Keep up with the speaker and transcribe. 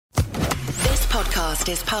podcast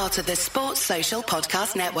is part of the Sports Social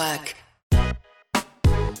Podcast Network.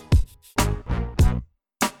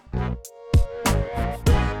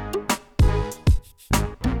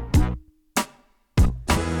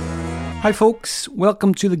 Hi folks,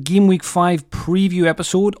 welcome to the Game Week 5 preview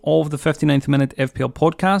episode of the 59th Minute FPL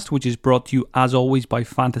podcast, which is brought to you as always by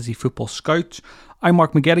Fantasy Football Scout. I'm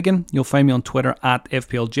Mark McGettigan. You'll find me on Twitter at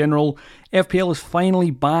FPL General. FPL is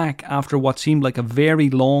finally back after what seemed like a very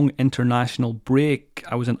long international break.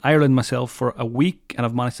 I was in Ireland myself for a week and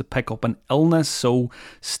I've managed to pick up an illness, so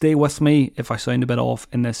stay with me if I sound a bit off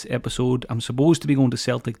in this episode. I'm supposed to be going to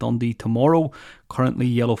Celtic Dundee tomorrow, currently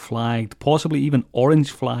yellow flagged, possibly even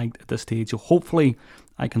orange flagged at this stage, so hopefully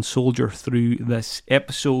I can soldier through this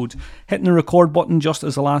episode. Hitting the record button just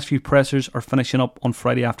as the last few pressers are finishing up on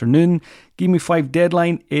Friday afternoon. Game Week 5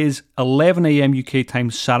 deadline is 11 a.m. UK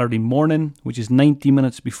time Saturday morning, which is 90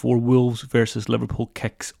 minutes before Wolves versus Liverpool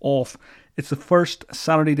kicks off. It's the first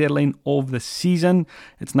Saturday deadline of the season.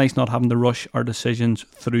 It's nice not having to rush our decisions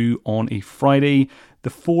through on a Friday.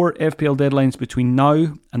 The 4 FPL deadlines between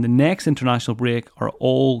now and the next international break are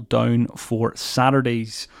all down for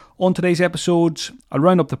Saturdays. On today's episode, I'll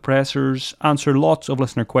round up the pressers, answer lots of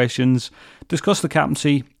listener questions, discuss the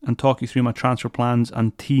captaincy, and talk you through my transfer plans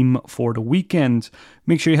and team for the weekend.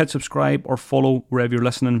 Make sure you hit subscribe or follow wherever you're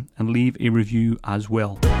listening and leave a review as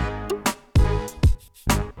well.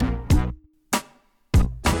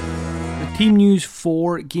 Team news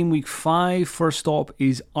for Game Week 5. First up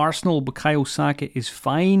is Arsenal. Bukayo Saka is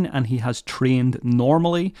fine and he has trained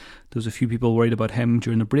normally. There was a few people worried about him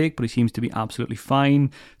during the break, but he seems to be absolutely fine.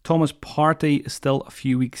 Thomas Partey is still a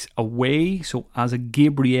few weeks away, so as a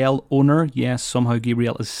Gabriel owner, yes, somehow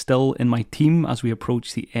Gabriel is still in my team as we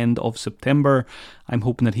approach the end of September. I'm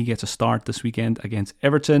hoping that he gets a start this weekend against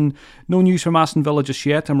Everton. No news from Aston Villa just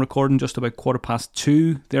yet. I'm recording just about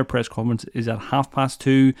 2:15. Their press conference is at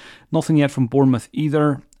 2:30. Nothing yet from Bournemouth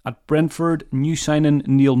either. At Brentford, new signing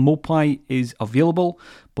Neil Mopai is available,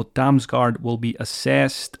 but Damsgaard will be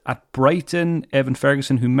assessed. At Brighton, Evan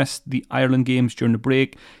Ferguson, who missed the Ireland games during the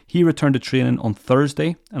break, he returned to training on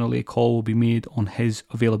Thursday, and a late call will be made on his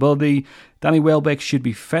availability. Danny Welbeck should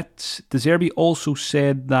be fit. De Zerbi also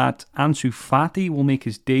said that Ansu Fati will make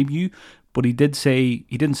his debut, but he didn't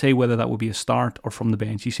say whether that would be a start or from the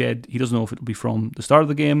bench. He said he doesn't know if it will be from the start of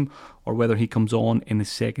the game or whether he comes on in the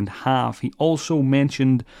second half. He also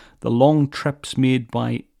mentioned the long trips made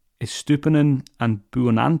by Estupinan and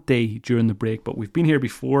Buonante during the break, but we've been here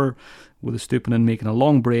before with Estupinan making a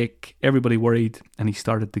long break. Everybody worried, and he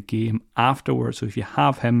started the game afterwards. So if you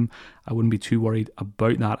have him, I wouldn't be too worried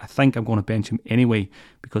about that. I think I'm going to bench him anyway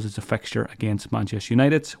because it's a fixture against Manchester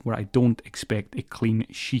United where I don't expect a clean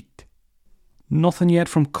sheet. Nothing yet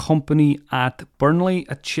from company at Burnley.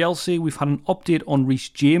 At Chelsea, we've had an update on Reece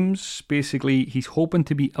James. Basically, he's hoping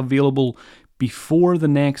to be available before the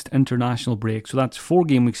next international break. So that's 4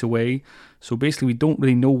 game weeks away. So basically, we don't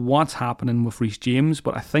really know what's happening with Reece James,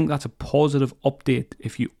 but I think that's a positive update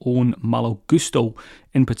if you own Malo Gusto,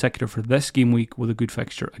 in particular for this game week with a good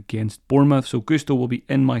fixture against Bournemouth. So Gusto will be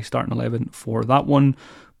in my starting 11 for that one.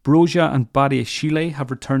 Broja and Badiashile have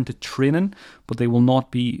returned to training, but they will not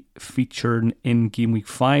be featured in Game Week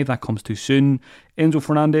 5. That comes too soon. Enzo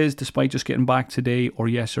Fernandez, despite just getting back today or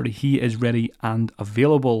yesterday, he is ready and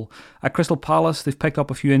available. At Crystal Palace, they've picked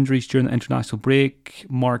up a few injuries during the international break.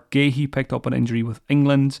 Mark Gahey picked up an injury with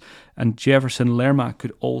England, and Jefferson Lerma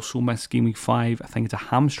could also miss Game Week 5. I think it's a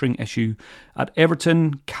hamstring issue. At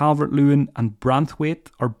Everton, Calvert-Lewin and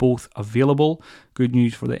Branthwaite are both available. Good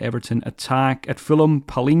news for the Everton attack. At Fulham,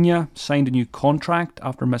 Palhinha signed a new contract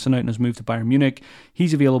after missing out on his move to Bayern Munich.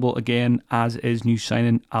 He's available again, as is new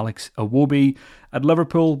signing Alex Iwobi. At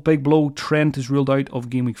Liverpool, big blow, Trent is ruled out of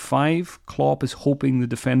Game Week 5. Klopp is hoping the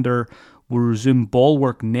defender will resume ball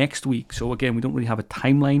work next week. So again, we don't really have a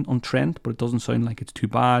timeline on Trent, but it doesn't sound like it's too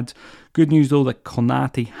bad. Good news though that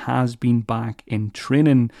Konate has been back in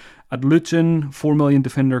training. At Luton, 4 million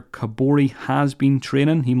defender Kabori has been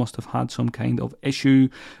training. He must have had some kind of issue.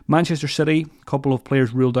 Manchester City, a couple of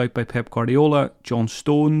players ruled out by Pep Guardiola. John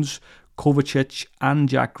Stones, Kovacic and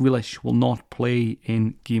Jack Grealish will not play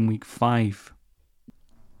in Game Week 5.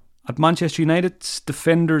 At Manchester United,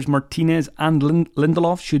 defenders Martinez and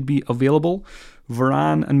Lindelof should be available.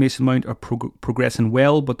 Varane and Mason Mount are progressing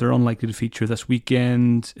well, but they're unlikely to feature this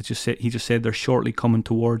weekend. He just said they're shortly coming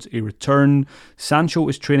towards a return. Sancho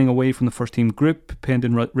is training away from the first team group,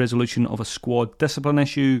 pending resolution of a squad discipline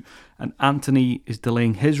issue, and Antony is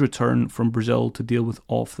delaying his return from Brazil to deal with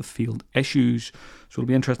off-the-field issues. So it'll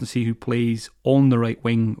be interesting to see who plays on the right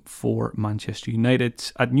wing for Manchester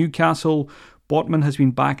United. At Newcastle, Botman has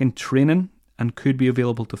been back in training, and could be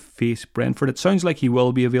available to face Brentford. It sounds like he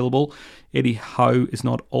will be available. Eddie Howe is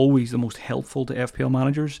not always the most helpful to FPL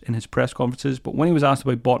managers in his press conferences, but when he was asked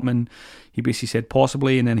about Botman, he basically said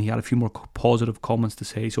possibly, and then he had a few more positive comments to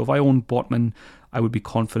say. So if I owned Botman, I would be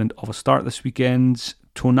confident of a start this weekend.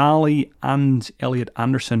 Tonali and Elliot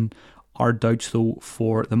Anderson are doubts though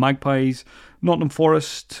for the Magpies. Nottingham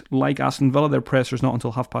Forest, like Aston Villa, their presser's not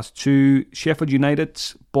until 2:30. Sheffield United,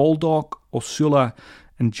 Baldock, Osula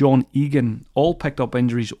and John Egan all picked up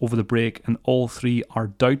injuries over the break, and all three are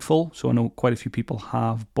doubtful. So I know quite a few people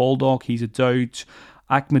have Baldock, he's a doubt.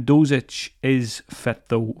 Akmedozic is fit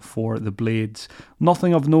though for the Blades.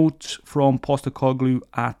 Nothing of note from Postecoglou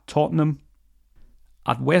at Tottenham.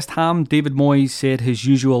 At West Ham, David Moyes said his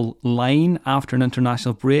usual line after an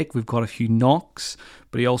international break: we've got a few knocks,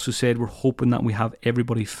 but he also said we're hoping that we have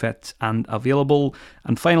everybody fit and available.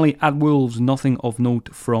 And finally, at Wolves, nothing of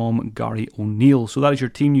note from Gary O'Neill. So that is your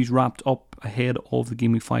team news wrapped up ahead of the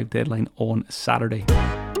Game Week 5 deadline on Saturday.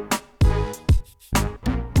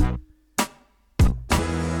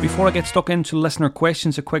 Before I get stuck into listener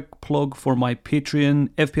questions, a quick plug for my Patreon.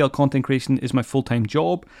 FPL content creation is my full-time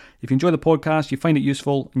job. If you enjoy the podcast, you find it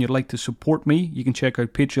useful, and you'd like to support me, you can check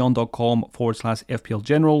out patreon.com/FPL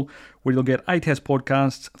General, where you'll get eye test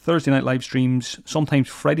podcasts, Thursday night live streams, sometimes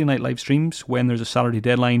Friday night live streams when there's a Saturday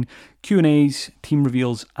deadline, Q&As, team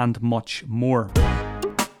reveals, and much more.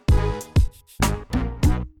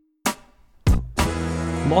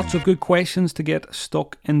 Lots of good questions to get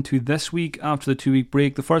stuck into this week after the 2-week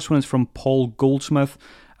break. The first one is from Paul Goldsmith.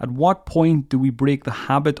 At what point do we break the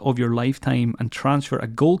habit of your lifetime and transfer a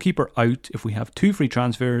goalkeeper out if we have 2 free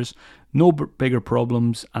transfers, no bigger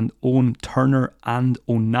problems, and own Turner and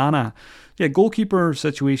Onana? Yeah, goalkeeper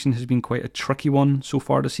situation has been quite a tricky one so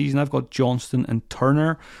far this season. I've got Johnston and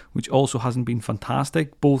Turner, which also hasn't been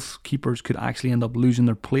fantastic. Both keepers could actually end up losing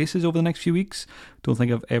their places over the next few weeks. Don't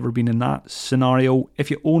think I've ever been in that scenario. If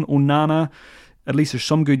you own Onana, at least there's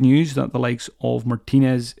some good news that the likes of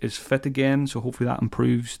Martinez is fit again, so hopefully that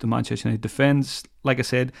improves the Manchester United defence. Like I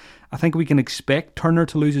said, I think we can expect Turner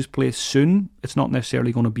to lose his place soon. It's not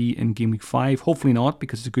necessarily going to be in Game Week 5. Hopefully not,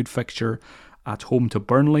 because it's a good fixture at home to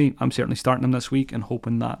Burnley. I'm certainly starting him this week and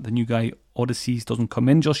hoping that the new guy, Odysseys, doesn't come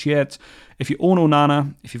in just yet. If you own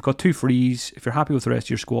Onana, if you've got 2 frees, if you're happy with the rest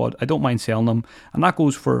of your squad, I don't mind selling them. And that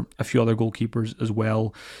goes for a few other goalkeepers as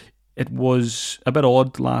well. It was a bit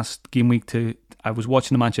odd last game week I was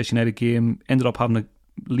watching the Manchester United game, ended up having to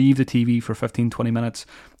leave the TV for 15-20 minutes,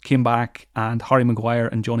 came back and Harry Maguire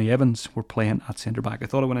and Johnny Evans were playing at centre-back. I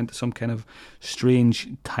thought I went into some kind of strange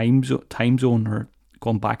time zone or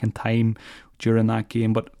gone back in time during that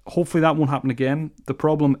game, but hopefully that won't happen again. The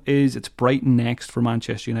problem is it's Brighton next for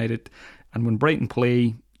Manchester United, and when Brighton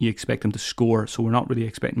play, you expect them to score, so we're not really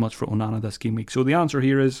expecting much for Onana this game week. So the answer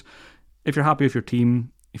here is, if you're happy with your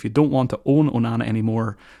team, if you don't want to own Onana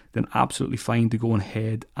anymore, then absolutely fine to go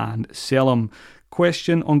ahead and sell him.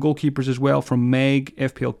 Question on goalkeepers as well from Meg,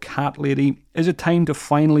 FPL Cat Lady. Is it time to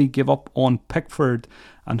finally give up on Pickford,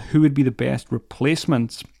 and who would be the best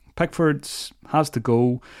replacements? Pickford has to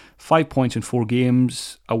go. 5 points in 4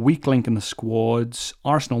 games, a weak link in the squads,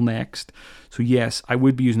 Arsenal next. So yes, I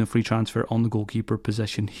would be using a free transfer on the goalkeeper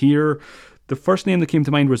position here. The first name that came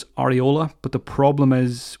to mind was Areola, but the problem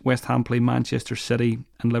is West Ham play Manchester City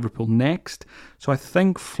and Liverpool next. So I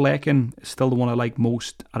think Flecken is still the one I like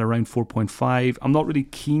most at around 4.5. I'm not really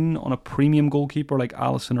keen on a premium goalkeeper like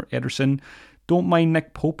Alisson or Ederson. Don't mind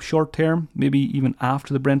Nick Pope short term, maybe even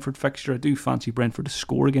after the Brentford fixture. I do fancy Brentford to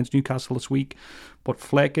score against Newcastle this week, but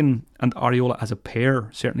Flecken and Areola as a pair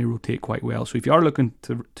certainly rotate quite well. So if you are looking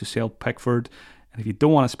to sell Pickford, and if you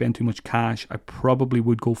don't want to spend too much cash, I probably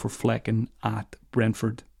would go for Flecken at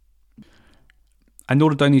Brentford. I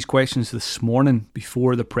noted down these questions this morning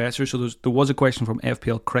before the presser. So there was a question from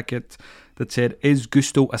FPL Cricket that said, is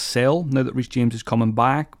Gusto a sell now that Reece James is coming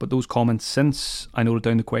back? But those comments since I noted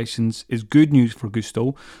down the questions is good news for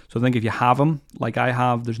Gusto. So I think if you have him, like I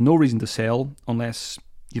have, there's no reason to sell unless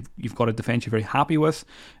you've got a defence you're very happy with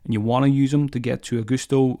and you want to use him to get to a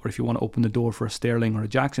Gusto, or if you want to open the door for a Sterling or a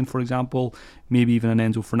Jackson, for example, maybe even an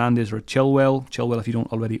Enzo Fernandez or a Chilwell if you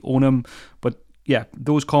don't already own him. But yeah,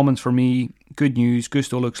 those comments for me, good news.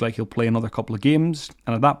 Gusto looks like he'll play another couple of games,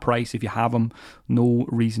 and at that price, if you have him, no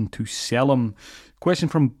reason to sell him. Question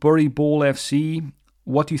from Bury Bowl FC.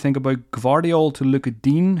 What do you think about Gvardiol to Luca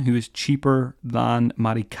Dean, who is cheaper than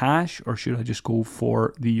Matty Cash, or should I just go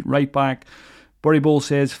for the right back? Bury Bowl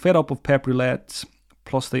says, fed up of Pep Roulette,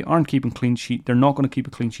 plus they aren't keeping clean sheet. They're not going to keep a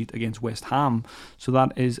clean sheet against West Ham. So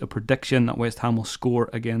that is a prediction that West Ham will score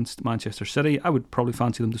against Manchester City. I would probably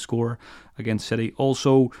fancy them to score against City.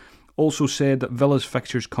 Also also said that Villa's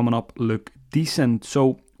fixtures coming up look decent.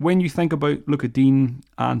 So when you think about Luca Dean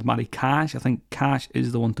and Matty Cash, I think Cash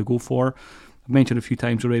is the one to go for. I've mentioned a few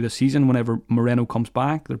times already this season, whenever Moreno comes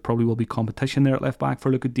back, there probably will be competition there at left back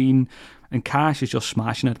for Luca Dean, and Cash is just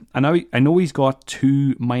smashing it. I know he's got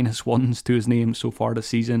 2 -1s to his name so far this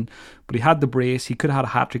season, but he had the brace. He could have had a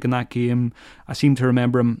hat-trick in that game. I seem to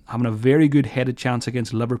remember him having a very good headed chance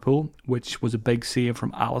against Liverpool, which was a big save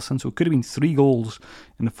from Alisson, so it could have been 3 goals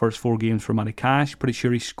in the first 4 games for Matty Cash. Pretty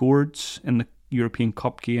sure he scored in the European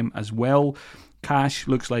Cup game as well. Cash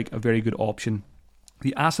looks like a very good option.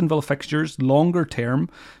 The Aston Villa fixtures, longer term,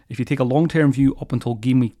 if you take a long-term view up until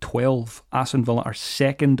game week 12, Aston Villa are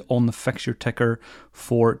second on the fixture ticker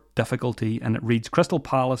for difficulty, and it reads Crystal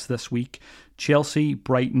Palace this week, Chelsea,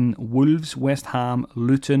 Brighton, Wolves, West Ham,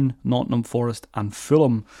 Luton, Nottingham Forest and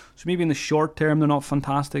Fulham. So maybe in the short term they're not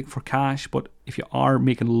fantastic for Cash, but if you are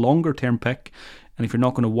making a longer term pick, and if you're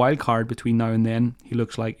not going to wildcard between now and then, he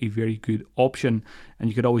looks like a very good option. And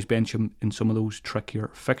you could always bench him in some of those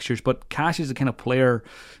trickier fixtures. But Cash is the kind of player,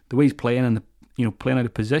 the way he's playing and playing out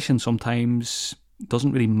of position sometimes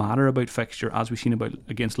doesn't really matter about fixture, as we've seen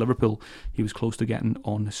against Liverpool. He was close to getting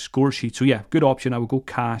on the score sheet. So yeah, good option. I would go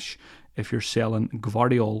Cash if you're selling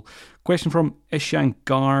Gvardiol. Question from Ishan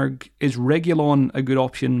Garg. Is Reguilon a good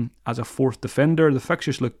option as a 4th defender? The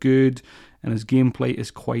fixtures look good and his gameplay is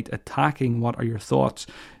quite attacking. What are your thoughts?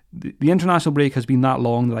 The international break has been that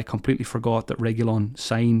long that I completely forgot that Reguilon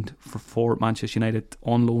signed for Manchester United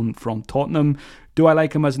on loan from Tottenham. Do I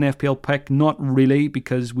like him as an FPL pick? Not really,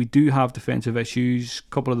 because we do have defensive issues. A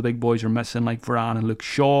couple of the big boys are missing, like Varane and Luke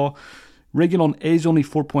Shaw. Reguilon is only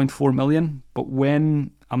 4.4 million, but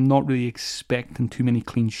when I'm not really expecting too many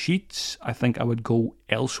clean sheets, I think I would go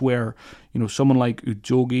elsewhere. Someone like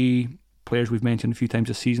Udogie, players we've mentioned a few times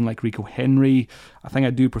this season like Rico Henry. I think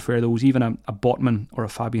I do prefer those. Even a Botman or a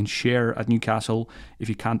Fabian Schär at Newcastle, if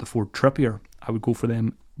you can't afford Trippier, I would go for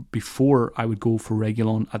them before I would go for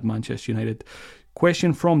Reguilon at Manchester United.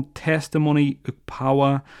 Question from Testimony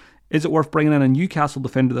Ukpawa. Is it worth bringing in a Newcastle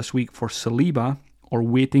defender this week for Saliba or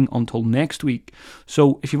waiting until next week?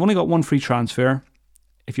 So if you've only got one free transfer,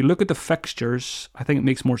 if you look at the fixtures, I think it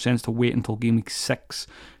makes more sense to wait until game week 6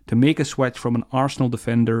 to make a switch from an Arsenal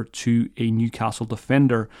defender to a Newcastle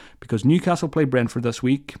defender, because Newcastle play Brentford this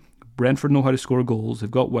week. Brentford know how to score goals.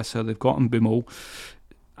 They've got Wissa, they've got Mbeumo,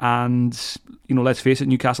 and let's face it,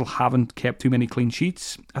 Newcastle haven't kept too many clean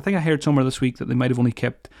sheets. I think I heard somewhere this week that they might have only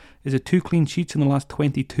kept, is it 2 clean sheets in the last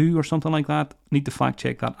 22 or something like that? Need to fact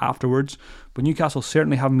check that afterwards. But Newcastle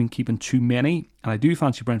certainly haven't been keeping too many, and I do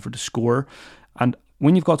fancy Brentford to score. And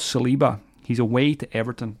when you've got Saliba, he's away to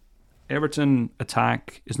Everton. Everton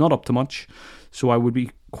attack is not up to much, so I would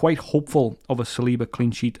be quite hopeful of a Saliba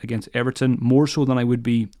clean sheet against Everton, more so than I would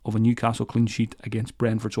be of a Newcastle clean sheet against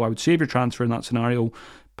Brentford. So I would save your transfer in that scenario,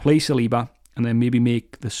 play Saliba, and then maybe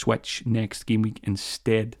make the switch next game week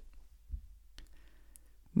instead.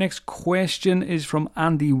 Next question is from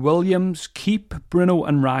Andy Williams. Keep Bruno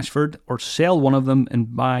and Rashford or sell one of them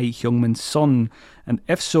and buy Heung-min Son? And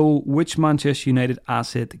if so, which Manchester United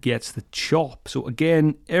asset gets the chop? So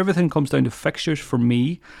again, everything comes down to fixtures for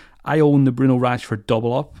me. I own the Bruno Rashford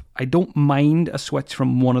double up. I don't mind a switch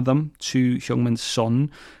from one of them to Heung-min Son.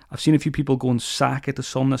 I've seen a few people going Saka to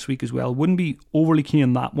Son this week as well. Wouldn't be overly keen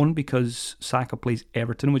on that one because Saka plays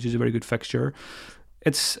Everton, which is a very good fixture.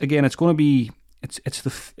 It's going to be... It's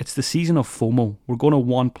the season of FOMO. We're going to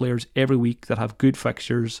want players every week that have good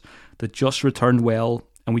fixtures, that just returned well,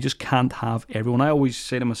 and we just can't have everyone. I always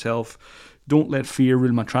say to myself, don't let fear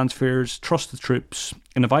rule my transfers, trust the troops,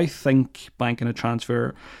 and if I think banking a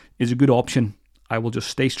transfer is a good option, I will just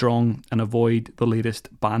stay strong and avoid the latest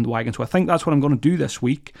bandwagon. So I think that's what I'm going to do this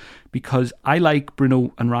week, because I like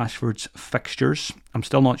Bruno and Rashford's fixtures. I'm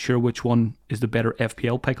still not sure which one is the better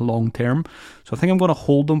FPL pick long term. So I think I'm going to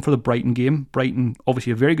hold them for the Brighton game. Brighton,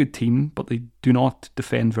 obviously a very good team, but they do not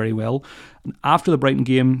defend very well. And after the Brighton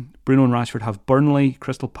game, Bruno and Rashford have Burnley,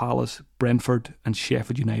 Crystal Palace, Brentford and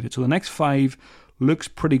Sheffield United. So the next 5 looks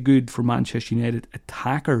pretty good for Manchester United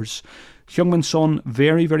attackers. Heung-min Son,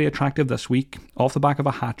 very, very attractive this week, off the back of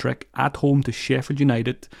a hat-trick at home to Sheffield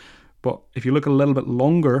United. But if you look a little bit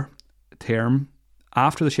longer term,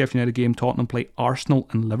 after the Sheffield United game, Tottenham play Arsenal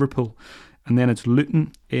and Liverpool. And then it's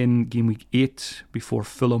Luton in game week 8 before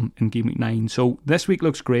Fulham in game week 9. So this week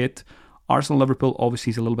looks great. Arsenal-Liverpool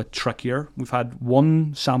obviously is a little bit trickier. We've had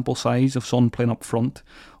one sample size of Son playing up front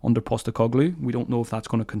under Postecoglou. We don't know if that's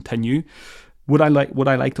going to continue. Would I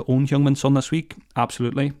like to own Heung-min Son this week?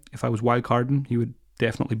 Absolutely. If I was wildcarding, he would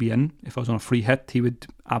definitely be in. If I was on a free hit, he would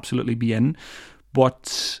absolutely be in.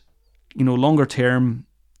 But, longer term,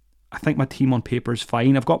 I think my team on paper is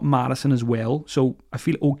fine. I've got Maddison as well, so I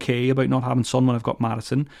feel okay about not having Son when I've got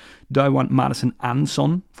Maddison. Do I want Maddison and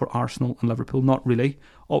Son for Arsenal and Liverpool? Not really.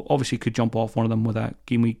 Obviously, could jump off one of them with a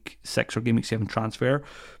game week 6 or game week 7 transfer,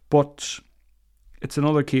 but it's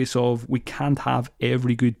another case of we can't have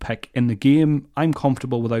every good pick in the game. I'm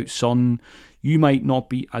comfortable without Son. You might not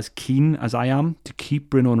be as keen as I am to keep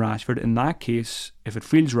Bruno and Rashford. In that case, if it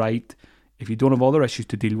feels right, if you don't have other issues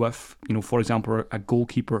to deal with, for example, a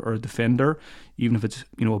goalkeeper or a defender, even if it's,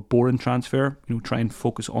 a boring transfer, try and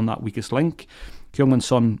focus on that weakest link. Heung-min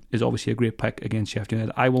Son is obviously a great pick against Sheffield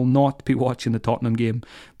United. I will not be watching the Tottenham game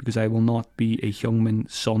because I will not be a Heung-min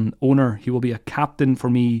Son owner. He will be a captain for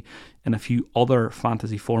me in a few other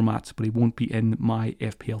fantasy formats, but he won't be in my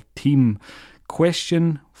FPL team.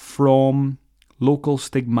 Question from Local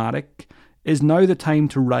Stigmatic: is now the time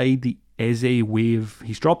to ride the Eze wave?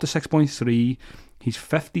 He's dropped to 6.3. He's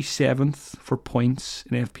 57th for points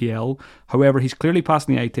in FPL. However, he's clearly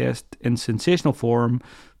passing the eye test in sensational form.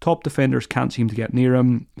 Top defenders can't seem to get near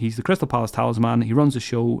him. He's the Crystal Palace talisman. He runs the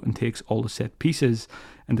show and takes all the set pieces.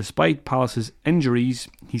 And despite Palace's injuries,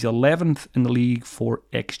 he's 11th in the league for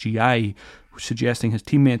XGI, suggesting his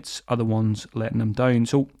teammates are the ones letting him down.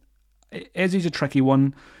 So Eze's a tricky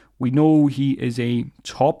one. We know he is a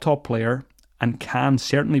top player and can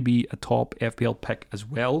certainly be a top FPL pick as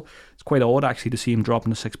well. It's quite odd actually to see him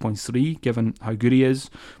dropping to 6.3 given how good he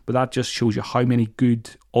is, but that just shows you how many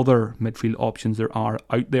good other midfield options there are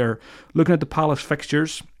out there. Looking at the Palace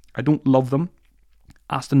fixtures, I don't love them.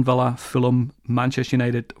 Aston Villa, Fulham, Manchester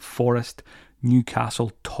United, Forest,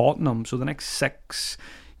 Newcastle, Tottenham. So the next 6,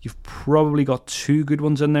 you've probably got 2 good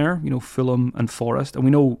ones in there, Fulham and Forest. And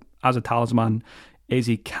we know as a talisman,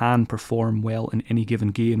 Eze can perform well in any given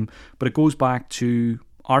game. But it goes back to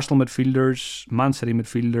Arsenal midfielders, Man City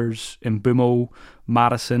midfielders, Mbeumo,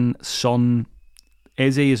 Maddison, Son.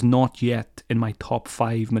 Eze is not yet in my top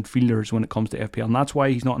 5 midfielders when it comes to FPL. And that's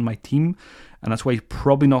why he's not in my team. And that's why he's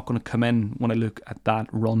probably not going to come in when I look at that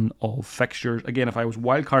run of fixtures. Again, if I was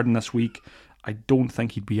wildcarding this week, I don't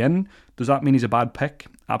think he'd be in. Does that mean he's a bad pick?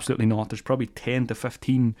 Absolutely not. There's probably 10 to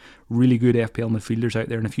 15 really good FPL midfielders out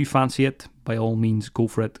there, and if you fancy it, by all means, go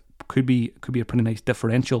for it. Could be a pretty nice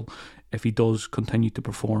differential if he does continue to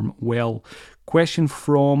perform well. Question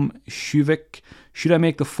from Shuvik: should I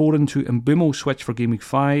make the Foden to Mbeumo switch for Game Week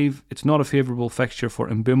 5? It's not a favourable fixture for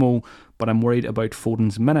Mbeumo, but I'm worried about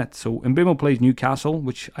Foden's minutes. So Mbeumo plays Newcastle,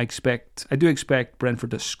 which I do expect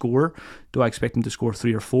Brentford to score. Do I expect him to score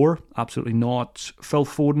 3 or 4? Absolutely not. Phil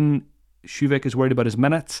Foden, Shuvik is worried about his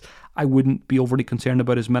minutes. I wouldn't be overly concerned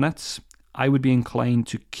about his minutes. I would be inclined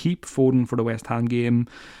to keep Foden for the West Ham game.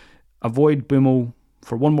 Avoid Mbeumo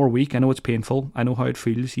for one more week. I know it's painful. I know how it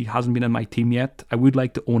feels. He hasn't been in my team yet. I would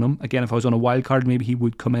like to own him. Again, if I was on a wild card, maybe he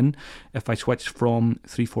would come in if I switched from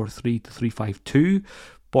 3-4-3 to 3-5-2.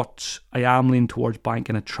 But I am leaning towards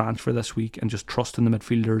banking a transfer this week and just trusting the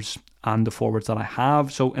midfielders and the forwards that I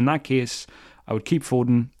have. So in that case, I would keep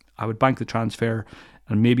Foden. I would bank the transfer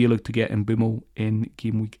and maybe look to get Mbeumo in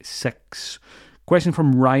Game Week 6. Question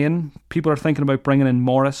from Ryan: people are thinking about bringing in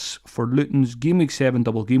Morris for Luton's Game Week 7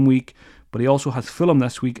 double game week, but he also has Fulham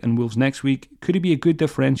this week and Wolves next week. Could he be a good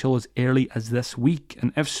differential as early as this week?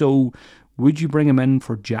 And if so, would you bring him in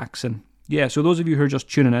for Jackson? Yeah, so those of you who are just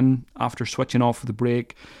tuning in after switching off for the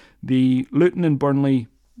break, the Luton and Burnley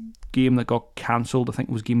game that got cancelled, I think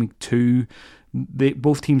it was Game Week 2,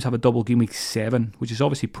 both teams have a double Game Week 7, which is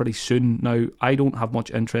obviously pretty soon. Now, I don't have much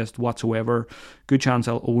interest whatsoever. Good chance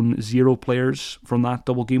I'll own 0 players from that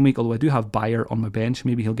double game week, although I do have Bayer on my bench.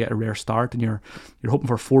 Maybe he'll get a rare start and you're hoping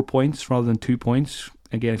for 4 points rather than 2 points.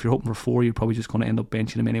 Again, if you're hoping for 4, you're probably just going to end up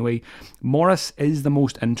benching him anyway. Morris is the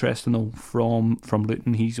most interesting though from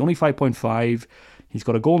Luton. He's only 5.5. He's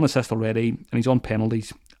got a goal and assist already, and he's on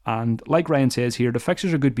penalties. And like Ryan says here, the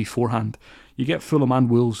fixtures are good beforehand. You get Fulham and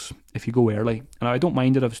Wolves if you go early. And I don't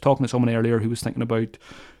mind it. I was talking to someone earlier who was thinking about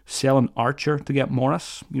selling Archer to get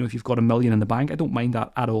Morris. If you've got $1 million in the bank, I don't mind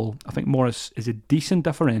that at all. I think Morris is a decent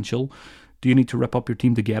differential. Do you need to rip up your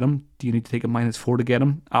team to get him? Do you need to take a -4 to get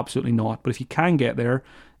him? Absolutely not. But if you can get there,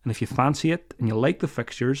 and if you fancy it, and you like the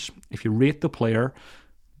fixtures, if you rate the player,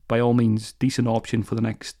 by all means, decent option for the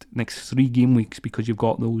next 3 game weeks because you've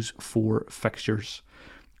got those 4 fixtures.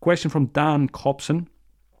 Question from Dan Copson: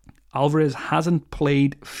 Alvarez hasn't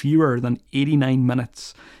played fewer than 89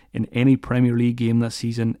 minutes in any Premier League game this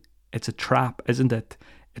season. It's a trap, isn't it?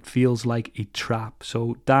 It feels like a trap.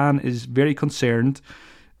 So Dan is very concerned.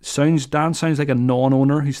 Dan sounds like a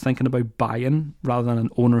non-owner who's thinking about buying rather than an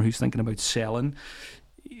owner who's thinking about selling.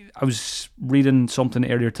 I was reading something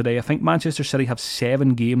earlier today. I think Manchester City have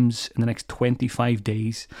 7 games in the next 25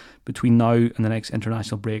 days between now and the next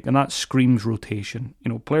international break, and that screams rotation.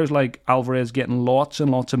 Players like Alvarez getting lots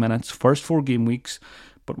and lots of minutes, first 4 game weeks,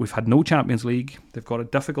 but we've had no Champions League. They've got a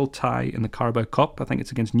difficult tie in the Carabao Cup. I think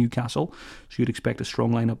it's against Newcastle, so you'd expect a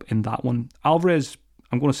strong lineup in that one. Alvarez,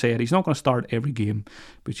 I'm going to say it, he's not going to start every game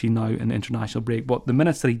between now and the international break, but the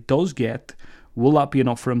minutes that he does get, will that be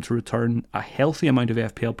enough for him to return a healthy amount of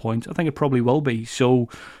FPL points? I think it probably will be. So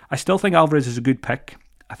I still think Alvarez is a good pick.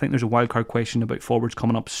 I think there's a wildcard question about forwards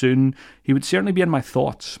coming up soon. He would certainly be in my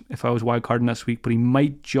thoughts if I was wildcarding this week, but he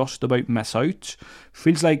might just about miss out.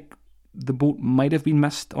 Feels like the boat might have been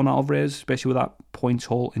missed on Alvarez, especially with that points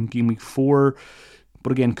haul in game week 4.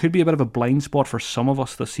 But again, could be a bit of a blind spot for some of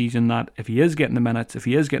us this season, that if he is getting the minutes, if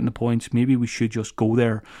he is getting the points, maybe we should just go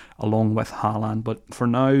there along with Haaland. But for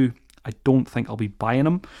now, I don't think I'll be buying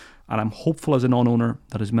him, and I'm hopeful as a non-owner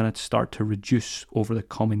that his minutes start to reduce over the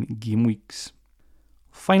coming game weeks.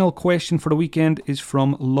 Final question for the weekend is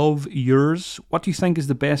from Love Yours. What do you think is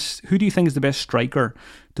the best? Who do you think is the best striker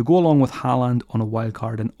to go along with Haaland on a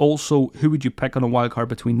wildcard? And also, who would you pick on a wildcard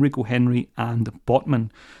between Rico Henry and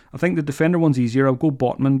Botman? I think the defender one's easier. I'll go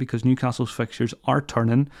Botman because Newcastle's fixtures are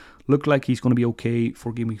turning. Look like he's going to be okay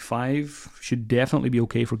for game week 5. Should definitely be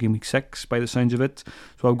okay for game week 6 by the sounds of it.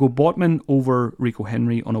 So I'll go Botman over Rico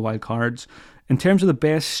Henry on a wildcards. In terms of the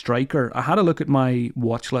best striker, I had a look at my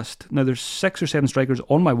watch list. Now there's 6 or 7 strikers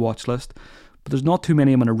on my watch list, but there's not too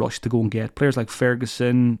many I'm in a rush to go and get. Players like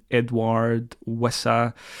Ferguson, Edouard,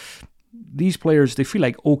 Wissa. These players, they feel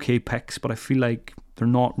like okay picks, but I feel like they're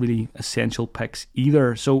not really essential picks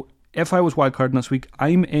either. So if I was wildcarding this week,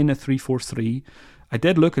 I'm in a 3-4-3. I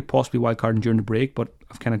did look at possibly wildcarding during the break, but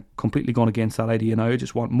I've kind of completely gone against that idea now. I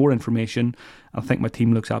just want more information. I think my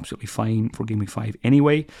team looks absolutely fine for game week 5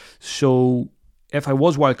 anyway. So if I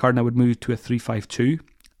was wildcarding, I would move to a 3-5-2.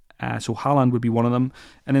 So Haaland would be one of them.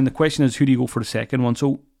 And then the question is, who do you go for the second one?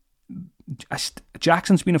 So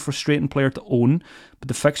Jackson's been a frustrating player to own, but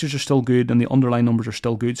the fixtures are still good and the underlying numbers are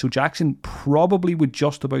still good. So Jackson probably would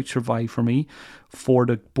just about survive for me for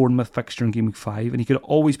the Bournemouth fixture in game week 5, and he could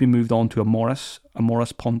always be moved on to a Morris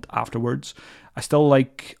punt afterwards. I still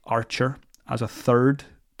like Archer as a third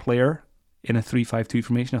player in a 3-5-2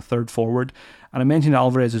 formation, a third forward. And I mentioned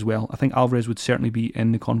Alvarez as well. I think Alvarez would certainly be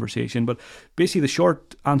in the conversation. But basically the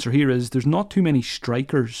short answer here is there's not too many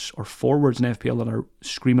strikers or forwards in FPL that are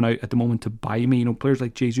screaming out at the moment to buy me. Players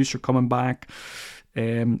like Jesus are coming back.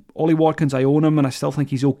 Ollie Watkins, I own him and I still think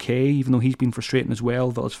he's okay, even though he's been frustrating as well.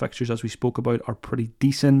 Villa's fixtures, as we spoke about, are pretty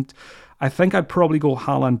decent. I think I'd probably go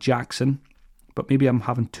Haaland Jackson, but maybe I'm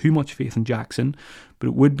having too much faith in Jackson. But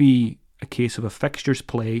it would be a case of a fixtures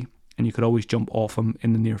play, and you could always jump off him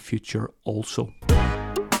in the near future also.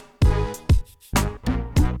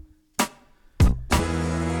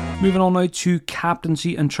 Moving on now to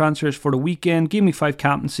captaincy and transfers for the weekend. Game week 5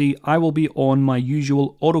 captaincy, I will be on my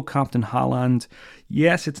usual auto-captain Haaland.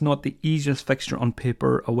 Yes, it's not the easiest fixture on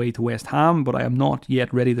paper away to West Ham, but I am not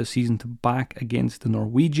yet ready this season to back against the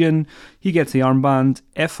Norwegian. He gets the armband.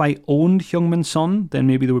 If I owned Heung-min Son, then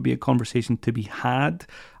maybe there would be a conversation to be had.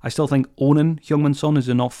 I still think owning Heung-min Son is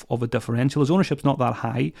enough of a differential. His ownership's not that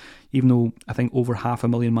high, even though I think over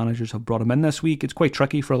 500,000 managers have brought him in this week. It's quite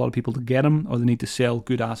tricky for a lot of people to get him, or they need to sell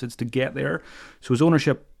good assets to get there. So his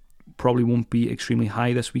ownership probably won't be extremely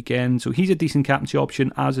high this weekend. So he's a decent captaincy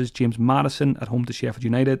option, as is James Maddison at home to Sheffield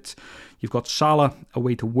United. You've got Salah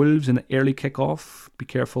away to Wolves in the early kickoff. Be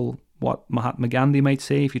careful what Mahatma Gandhi might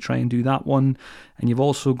say if you try and do that one. And you've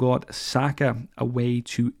also got Saka away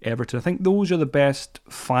to Everton. I think those are the best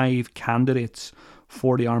 5 candidates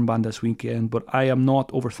for the armband this weekend, but I am not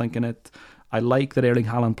overthinking it. I like that Erling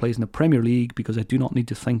Haaland plays in the Premier League because I do not need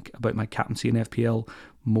to think about my captaincy in FPL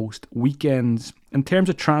most weekends. In terms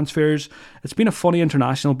of transfers, it's been a funny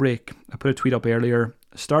international break. I put a tweet up earlier.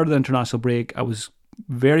 Started the international break, I was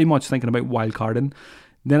very much thinking about wildcarding.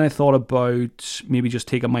 Then I thought about maybe just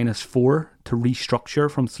take a -4 to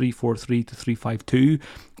restructure from 3-4-3 to 3-5-2,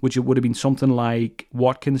 which it would have been something like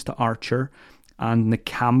Watkins to Archer and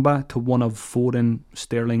Nakamba to one of Foden,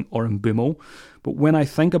 Sterling or Mbeumo. But when I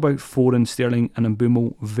think about Foden, Sterling and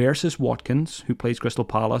Mbeumo versus Watkins, who plays Crystal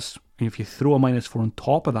Palace, and if you throw a -4 on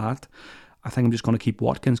top of that, I think I'm just going to keep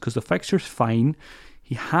Watkins because the fixture's fine.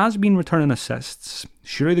 He has been returning assists.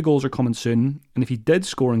 Surely the goals are coming soon. And if he did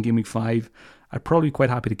score in Game Week 5, I'd probably be quite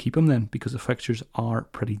happy to keep him then because the fixtures are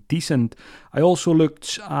pretty decent. I also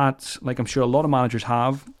looked at, like I'm sure a lot of managers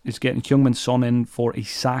have, is getting Heung-min Son in for a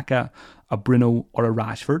Saka, a Bruno or a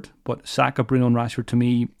Rashford. But Saka, Bruno and Rashford to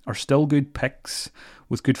me are still good picks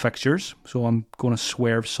with good fixtures. So I'm going to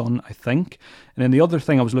swerve Son, I think. And then the other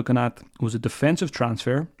thing I was looking at was a defensive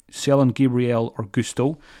transfer, selling Gabriel or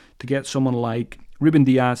Gusto to get someone like Ruben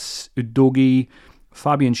Dias, Udogie,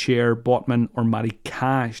 Fabian Schär, Botman or Matty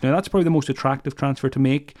Cash. Now that's probably the most attractive transfer to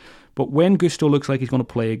make. But when Gusto looks like he's going to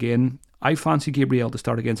play again, I fancy Gabriel to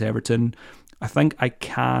start against Everton. I think I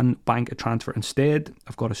can bank a transfer instead.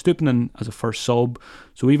 I've got a Estupiñán as a first sub.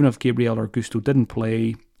 So even if Gabriel or Gusto didn't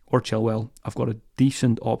play, or Chilwell, I've got a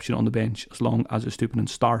decent option on the bench as long as Estupiñán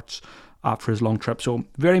starts after his long trip. So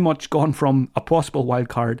very much gone from a possible wild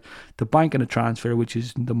card to banking a transfer, which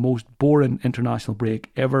is the most boring international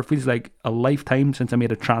break ever. Feels like a lifetime since I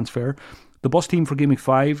made a transfer. The bus team for Game Week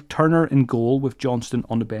 5, Turner in goal with Johnston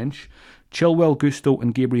on the bench, Chilwell, Gusto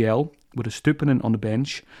and Gabriel with Estupiñán on the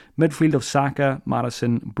bench, midfield of Saka,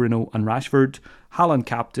 Maddison, Bruno and Rashford, Haaland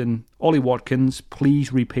captain, Ollie Watkins,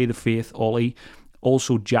 please repay the faith, Ollie.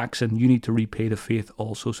 Also Jackson, you need to repay the faith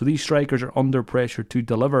also. So these strikers are under pressure to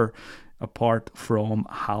deliver apart from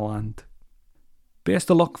Haaland.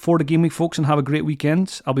 Best of luck for the game week, folks, and have a great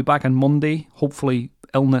weekend. I'll be back on Monday, hopefully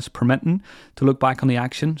illness permitting, to look back on the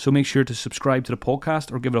action. So make sure to subscribe to the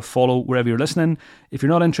podcast or give it a follow wherever you're listening. If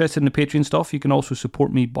you're not interested in the Patreon stuff, you can also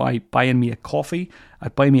support me by buying me a coffee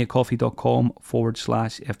at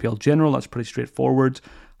buymeacoffee.com/FPL General. That's pretty straightforward.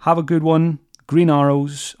 Have a good one. Green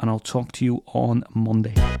arrows, and I'll talk to you on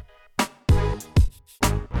Monday.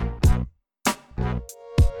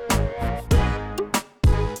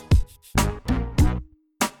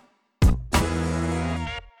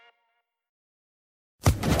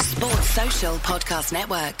 Sports Social Podcast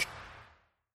Network.